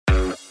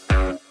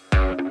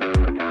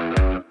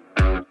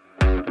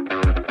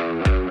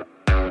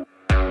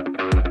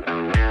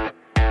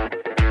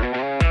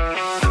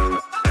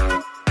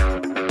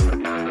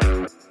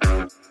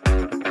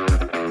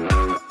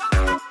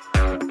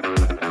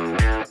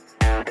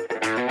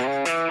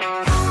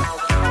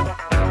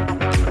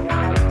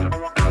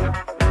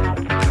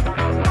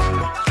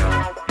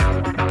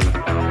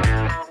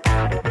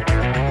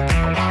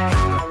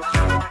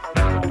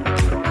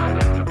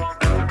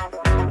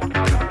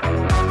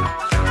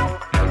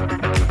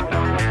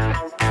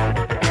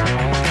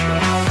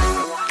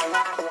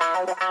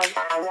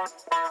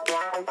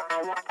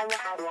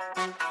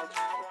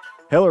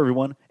Hello,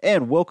 everyone,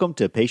 and welcome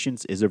to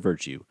Patience is a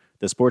Virtue,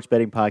 the sports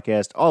betting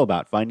podcast all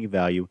about finding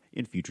value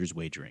in futures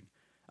wagering.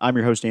 I'm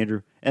your host,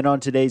 Andrew, and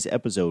on today's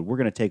episode, we're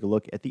going to take a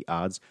look at the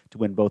odds to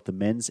win both the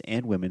men's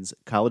and women's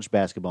college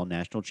basketball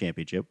national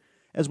championship,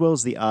 as well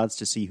as the odds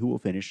to see who will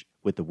finish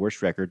with the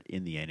worst record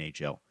in the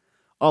NHL.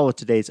 All of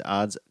today's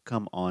odds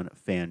come on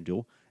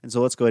FanDuel, and so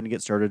let's go ahead and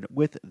get started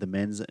with the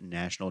men's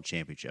national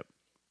championship.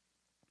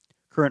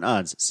 Current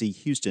odds see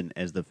Houston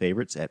as the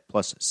favorites at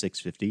plus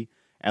 650,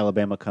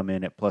 Alabama come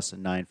in at plus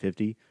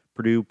 950,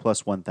 Purdue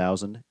plus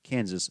 1,000,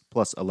 Kansas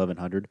plus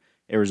 1,100,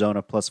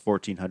 Arizona plus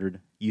 1,400,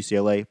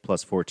 UCLA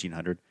plus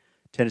 1,400,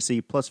 Tennessee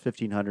plus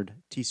 1,500,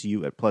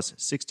 TCU at plus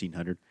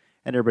 1,600,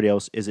 and everybody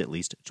else is at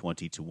least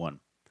 20-1.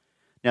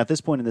 Now, at this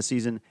point in the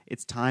season,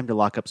 it's time to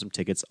lock up some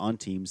tickets on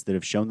teams that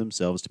have shown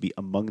themselves to be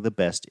among the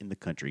best in the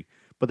country,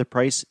 but the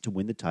price to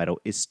win the title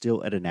is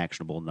still at an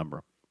actionable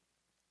number.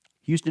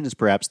 Houston is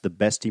perhaps the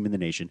best team in the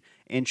nation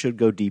and should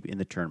go deep in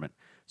the tournament,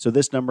 so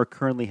this number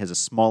currently has a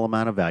small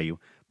amount of value,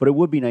 but it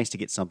would be nice to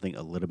get something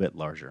a little bit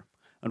larger.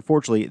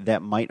 Unfortunately,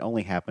 that might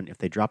only happen if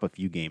they drop a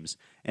few games,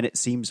 and it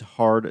seems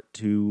hard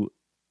to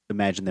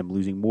imagine them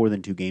losing more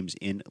than 2 games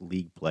in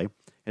league play,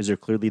 as they're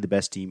clearly the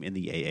best team in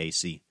the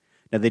AAC.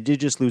 Now, they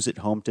did just lose at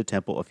home to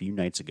Temple a few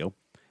nights ago.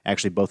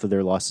 Actually, both of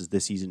their losses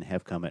this season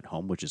have come at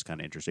home, which is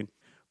kind of interesting.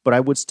 But I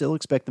would still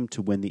expect them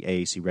to win the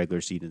AAC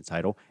regular season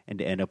title and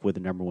to end up with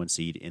the number 1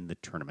 seed in the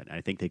tournament.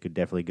 I think they could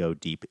definitely go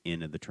deep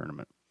into the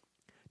tournament.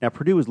 Now,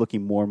 Purdue is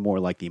looking more and more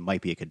like they might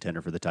be a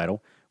contender for the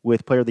title.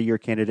 With Player of the Year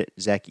candidate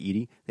Zach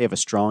Edey, they have a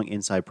strong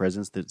inside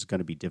presence that's going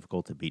to be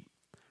difficult to beat.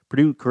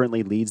 Purdue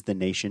currently leads the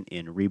nation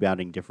in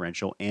rebounding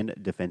differential and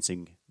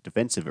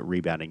defensive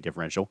rebounding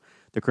differential.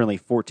 They're currently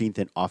 14th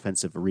in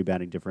offensive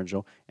rebounding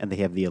differential, and they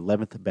have the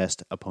 11th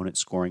best opponent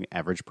scoring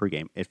average per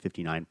game at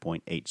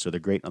 59.8, so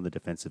they're great on the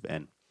defensive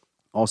end.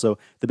 Also,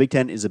 the Big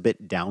Ten is a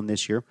bit down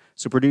this year,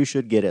 so Purdue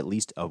should get at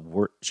worst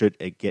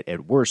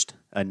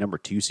a number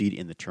 2 seed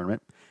in the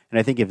tournament. And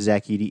I think if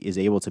Zach Edey is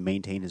able to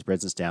maintain his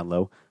presence down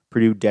low,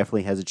 Purdue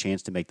definitely has a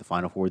chance to make the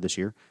Final Four this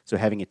year, so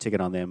having a ticket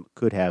on them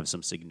could have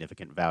some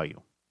significant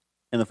value.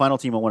 And the final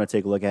team I want to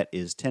take a look at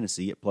is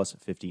Tennessee at plus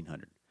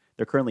 1,500.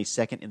 They're currently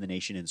second in the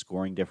nation in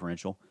scoring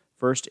differential,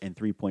 first in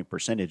three-point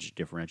percentage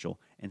differential,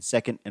 and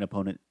second in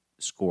opponent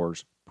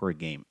scores per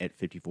game at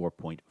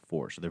 54.4.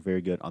 So they're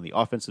very good on the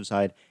offensive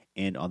side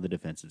and on the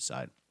defensive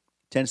side.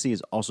 Tennessee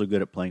is also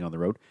good at playing on the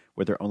road,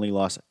 with their only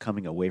loss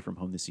coming away from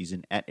home this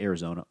season at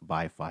Arizona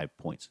by 5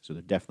 points. So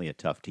they're definitely a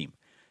tough team.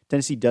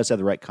 Tennessee does have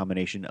the right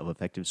combination of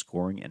effective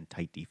scoring and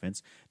tight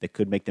defense that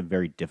could make them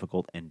very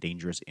difficult and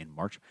dangerous in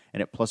March.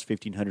 And at plus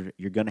 1,500,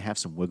 you're going to have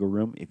some wiggle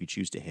room if you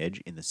choose to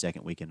hedge in the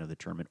second weekend of the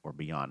tournament or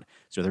beyond.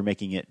 So they're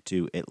making it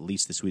to at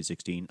least the Sweet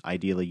 16.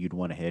 Ideally, you'd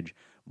want to hedge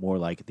more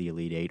like the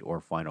Elite 8 or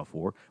Final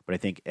Four. But I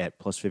think at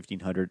plus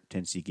 1,500,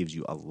 Tennessee gives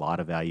you a lot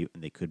of value,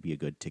 and they could be a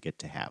good ticket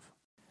to have.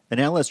 And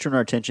now let's turn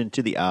our attention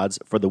to the odds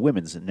for the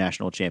women's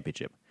national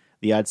championship.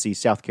 The odds see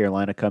South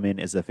Carolina come in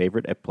as the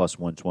favorite at plus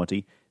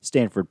 120,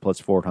 Stanford plus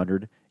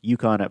 400,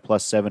 UConn at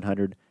plus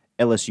 700,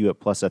 LSU at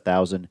plus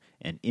 1,000,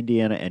 and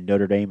Indiana and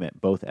Notre Dame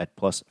at both at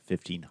plus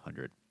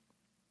 1,500.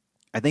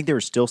 I think there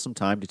is still some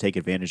time to take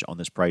advantage on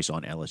this price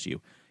on LSU.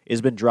 It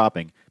has been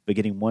dropping, but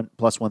getting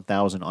plus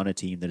 1,000 on a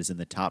team that is in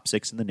the top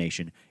 6 in the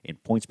nation in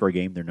points per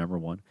game, they're number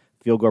 1,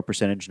 field goal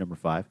percentage, number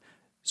 5,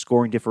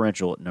 scoring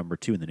differential at number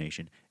 2 in the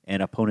nation,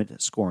 and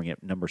opponent scoring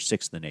at number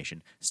 6 in the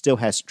nation, still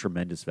has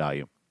tremendous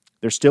value.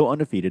 They're still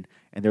undefeated,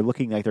 and they're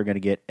looking like they're going to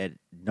get a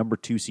number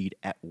 2 seed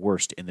at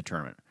worst in the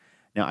tournament.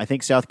 Now, I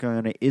think South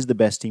Carolina is the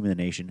best team in the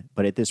nation,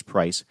 but at this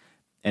price,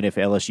 and if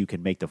LSU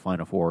can make the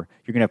Final Four,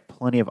 you're going to have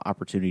plenty of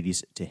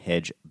opportunities to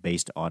hedge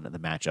based on the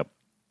matchup.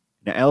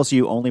 Now,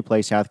 LSU only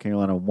plays South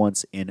Carolina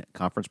once in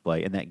conference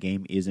play, and that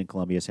game is in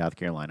Columbia, South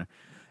Carolina.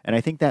 And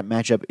I think that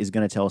matchup is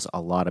going to tell us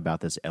a lot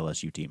about this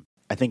LSU team.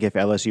 I think if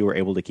LSU were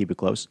able to keep it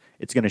close,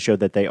 it's going to show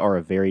that they are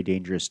a very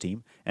dangerous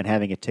team, and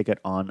having a ticket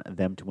on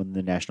them to win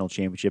the national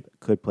championship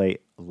could pay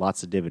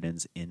lots of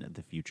dividends in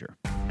the future.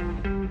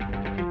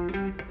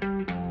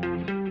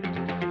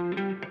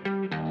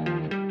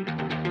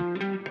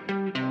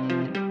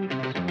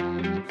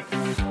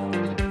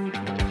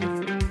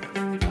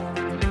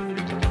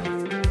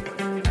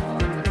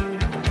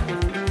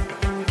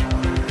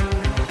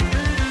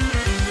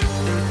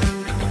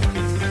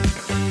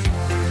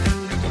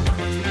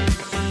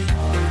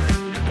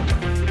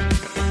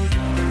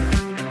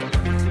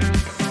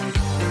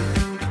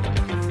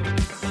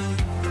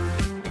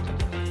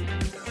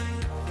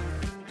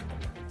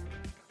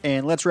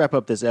 And let's wrap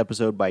up this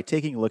episode by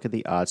taking a look at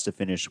the odds to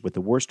finish with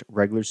the worst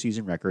regular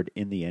season record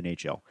in the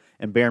NHL.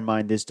 And bear in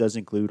mind, this does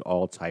include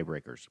all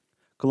tiebreakers.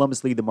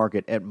 Columbus lead the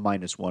market at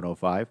minus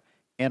 105,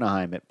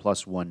 Anaheim at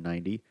plus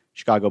 190,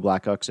 Chicago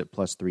Blackhawks at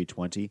plus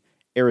 320,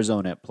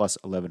 Arizona at plus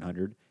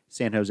 1100,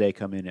 San Jose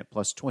come in at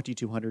plus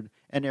 2200,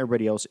 and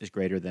everybody else is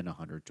greater than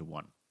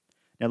 100-1.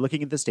 Now,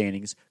 looking at the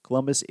standings,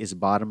 Columbus is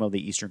bottom of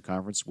the Eastern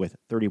Conference with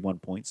 31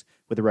 points,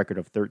 with a record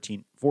of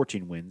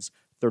 14 wins,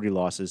 30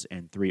 losses,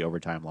 and 3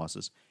 overtime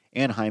losses.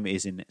 Anaheim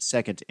is in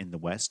second in the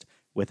West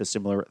with a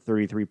similar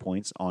 33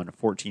 points on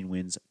 14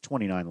 wins,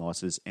 29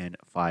 losses, and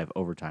 5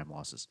 overtime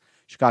losses.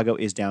 Chicago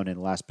is down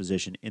in last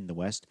position in the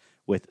West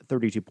with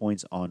 32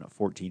 points on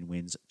 14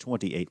 wins,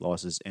 28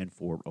 losses, and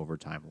 4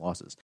 overtime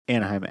losses.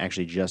 Anaheim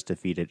actually just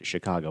defeated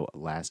Chicago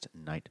last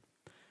night.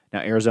 Now,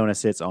 Arizona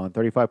sits on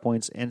 35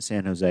 points, and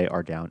San Jose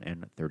are down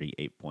in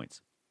 38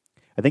 points.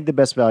 I think the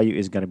best value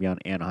is going to be on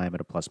Anaheim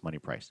at a plus money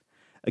price.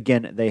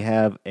 Again, they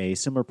have a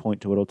similar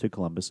point total to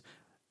Columbus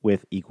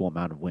with equal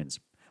amount of wins.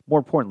 More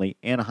importantly,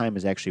 Anaheim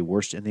is actually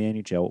worst in the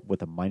NHL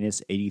with a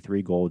minus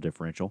 83 goal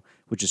differential,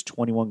 which is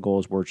 21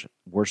 goals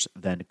worse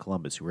than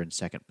Columbus, who are in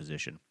second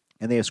position.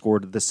 And they have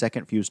scored the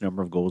second fewest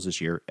number of goals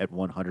this year at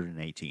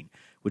 118,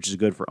 which is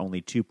good for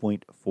only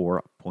 2.4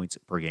 points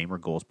per game or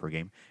goals per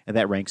game, and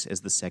that ranks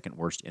as the second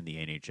worst in the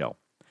NHL.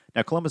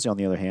 Now, Columbus, on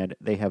the other hand,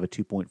 they have a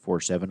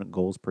 2.47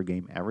 goals per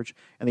game average,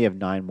 and they have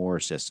 9 more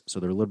assists, so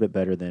they're a little bit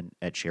better than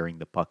at sharing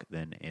the puck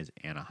than is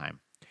Anaheim.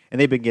 And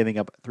they've been giving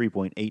up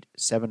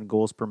 3.87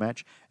 goals per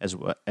match,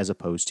 as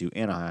opposed to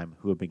Anaheim,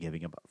 who have been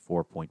giving up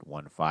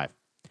 4.15.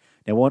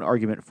 Now, one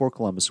argument for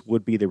Columbus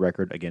would be the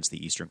record against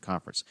the Eastern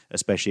Conference,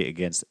 especially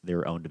against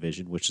their own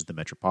division, which is the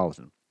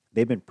Metropolitan.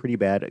 They've been pretty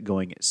bad,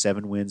 going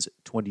 7 wins,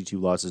 22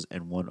 losses,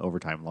 and 1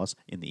 overtime loss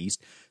in the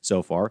East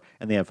so far,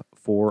 and they have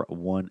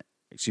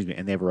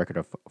and they have a record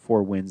of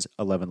 4 wins,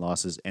 11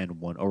 losses, and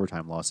 1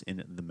 overtime loss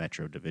in the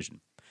Metro Division.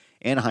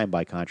 Anaheim,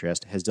 by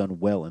contrast, has done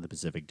well in the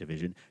Pacific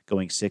Division,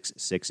 going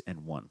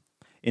 6-6-1.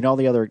 In all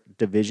the other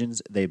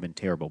divisions, they've been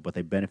terrible, but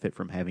they benefit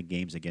from having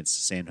games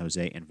against San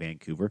Jose and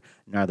Vancouver,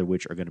 neither of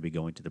which are going to be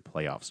going to the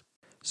playoffs.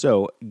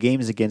 So,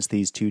 games against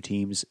these two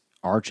teams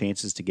are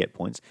chances to get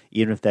points,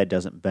 even if that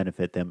doesn't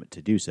benefit them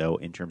to do so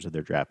in terms of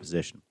their draft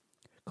position.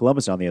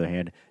 Columbus, on the other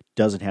hand,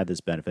 doesn't have this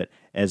benefit,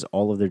 as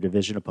all of their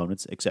division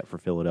opponents, except for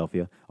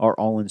Philadelphia, are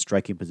all in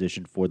striking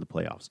position for the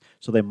playoffs,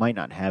 so they might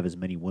not have as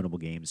many winnable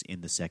games in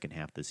the second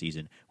half of the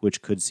season,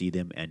 which could see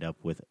them end up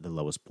with the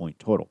lowest point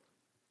total.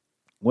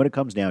 When it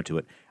comes down to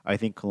it, I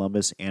think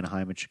Columbus,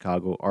 Anaheim, and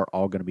Chicago are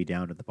all going to be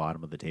down at the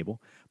bottom of the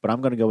table, but I'm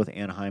going to go with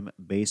Anaheim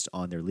based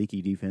on their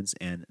leaky defense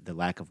and the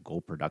lack of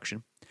goal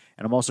production,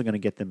 and I'm also going to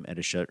get them at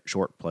a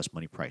short plus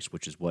money price,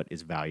 which is what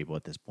is valuable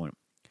at this point.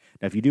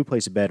 Now, if you do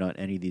place a bet on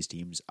any of these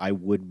teams, I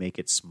would make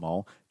it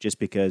small just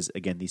because,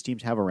 again, these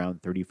teams have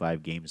around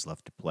 35 games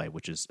left to play,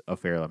 which is a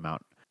fair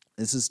amount.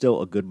 This is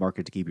still a good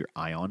market to keep your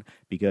eye on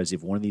because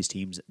if one of these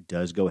teams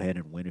does go ahead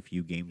and win a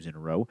few games in a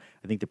row,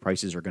 I think the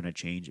prices are going to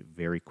change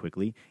very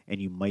quickly,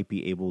 and you might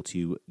be able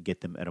to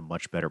get them at a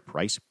much better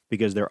price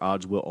because their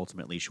odds will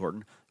ultimately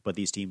shorten, but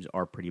these teams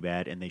are pretty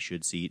bad, and they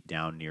should see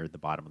down near the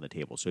bottom of the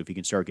table. So if you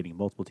can start getting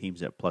multiple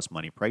teams at plus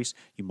money price,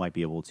 you might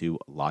be able to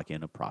lock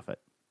in a profit.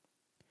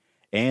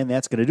 And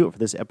that's going to do it for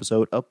this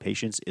episode of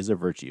Patience is a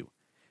Virtue.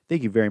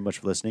 Thank you very much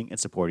for listening and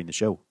supporting the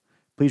show.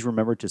 Please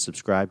remember to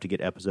subscribe to get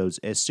episodes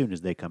as soon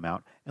as they come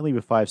out and leave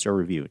a 5-star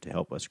review to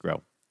help us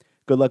grow.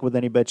 Good luck with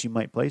any bets you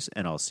might place,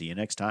 and I'll see you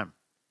next time.